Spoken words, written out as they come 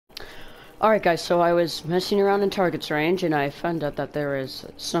Alright guys, so I was messing around in target's range and I found out that there is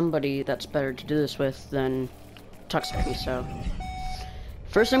somebody that's better to do this with than Toxic P, so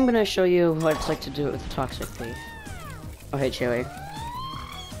first I'm gonna show you what it's like to do it with Toxic P. Oh hey Chewy.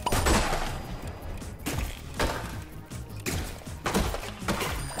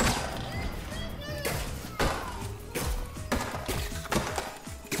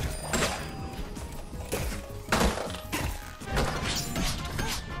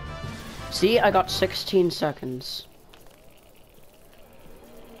 See, I got 16 seconds.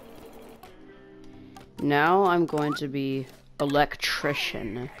 Now I'm going to be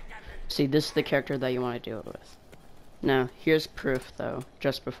Electrician. See, this is the character that you want to do it with. Now, here's proof though,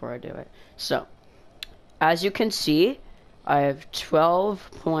 just before I do it. So, as you can see, I have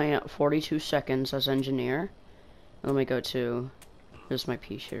 12.42 seconds as Engineer. Let me go to, here's my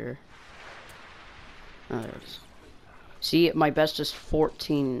pea shooter. Oh, there it is. See, my best is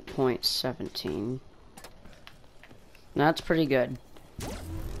 14.17. That's pretty good.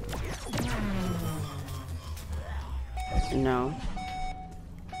 No.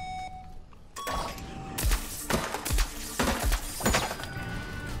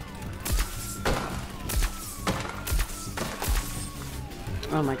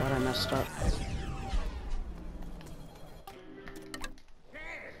 Oh my god, I messed up.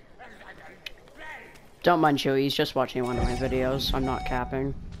 Don't mind Chewy, he's just watching one of my videos. I'm not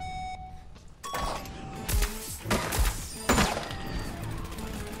capping.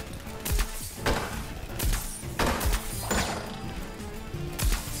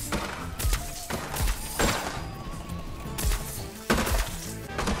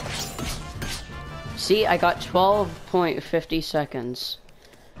 See, I got 12.50 seconds.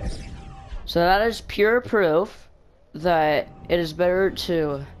 So that is pure proof that it is better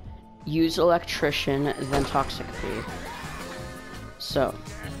to use Electrician than Toxic P. So,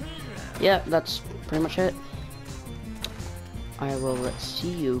 yeah, that's pretty much it. I will see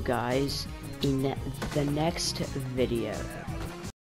you guys in the next video.